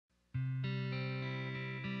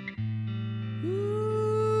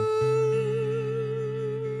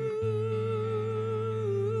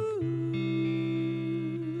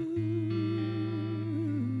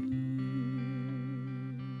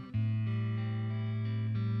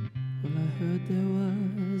Heard there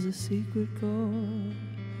was a secret chord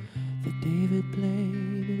that David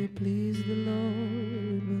played and it pleased the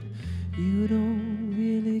Lord, but you don't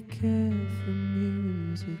really care for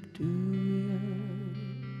music, do you?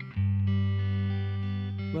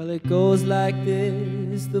 Well, it goes like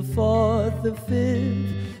this: the fourth, the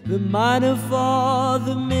fifth, the minor fall,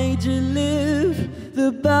 the major lift,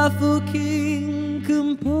 the baffled king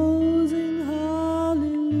composing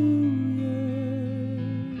hallelujah,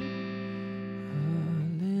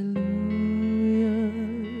 hallelujah,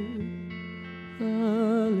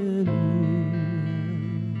 hallelujah,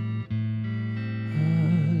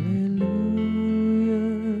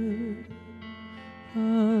 hallelujah,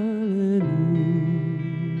 hallelujah.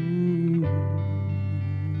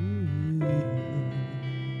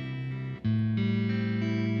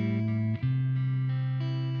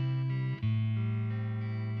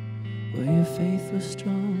 Well, your faith was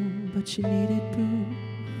strong, but you needed proof.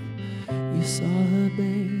 You saw her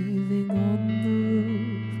bathing on the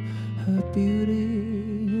roof, her beauty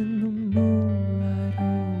in the moonlight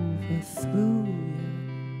overthrew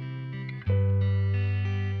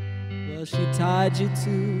you. Well, she tied you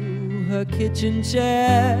to her kitchen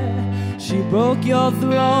chair, she broke your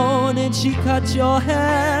throne and she cut your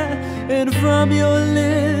hair, and from your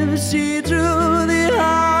lips she drew the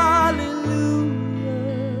hallelujah.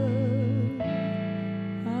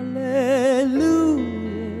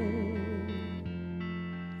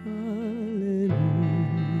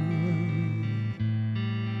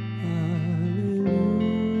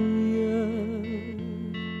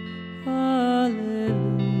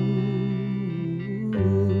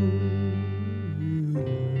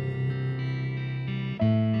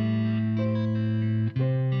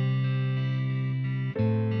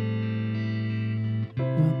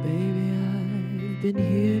 Been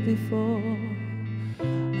here before,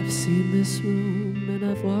 I've seen this room and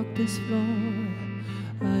I've walked this floor.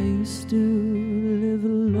 I used to live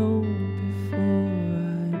alone before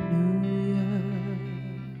I knew ya.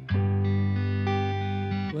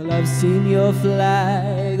 Well, I've seen your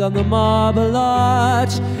flag on the marble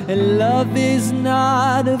arch, and love is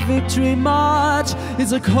not a victory march.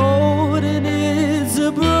 It's a code and it's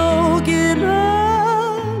a broken heart.